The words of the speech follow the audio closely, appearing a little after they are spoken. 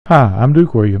Hi, I'm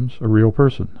Duke Williams, a real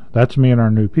person. That's me in our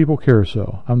new People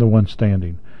Carousel. I'm the one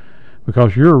standing.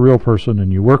 Because you're a real person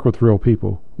and you work with real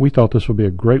people, we thought this would be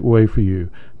a great way for you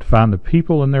to find the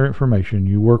people and their information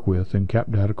you work with in Dat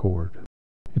ACORD.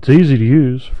 It's easy to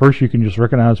use. First, you can just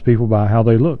recognize people by how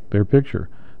they look, their picture.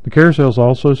 The carousel is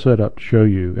also set up to show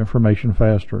you information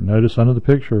faster. Notice under the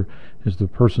picture is the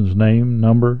person's name,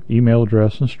 number, email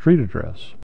address, and street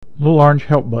address. A little orange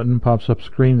help button pops up a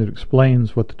screen that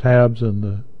explains what the tabs and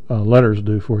the letters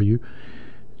do for you.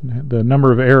 The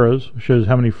number of arrows shows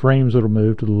how many frames it'll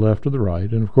move to the left or the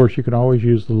right, and of course you can always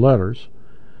use the letters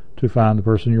to find the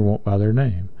person you want by their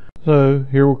name. So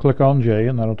here we'll click on J,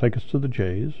 and that'll take us to the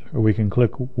J's, or we can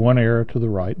click one arrow to the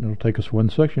right and it'll take us one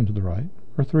section to the right,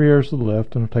 or three arrows to the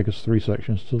left and it'll take us three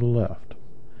sections to the left.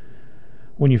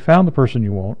 When you found the person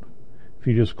you want, if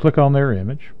you just click on their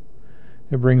image,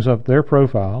 it brings up their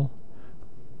profile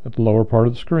at the lower part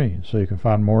of the screen, so you can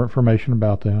find more information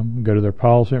about them, go to their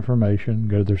policy information,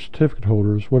 go to their certificate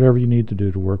holders, whatever you need to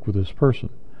do to work with this person.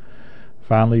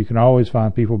 Finally, you can always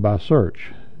find people by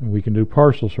search, and we can do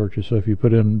partial searches. So if you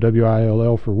put in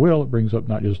WILL for Will, it brings up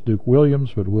not just Duke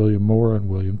Williams, but William Moore and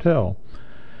William Tell,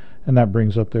 and that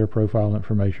brings up their profile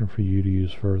information for you to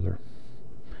use further.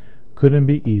 Couldn't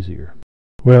be easier.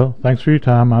 Well, thanks for your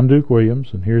time. I'm Duke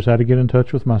Williams, and here's how to get in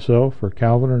touch with myself or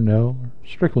Calvin or Nell or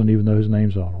Strickland, even though his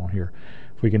name's not on here.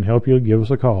 If we can help you, give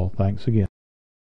us a call. Thanks again.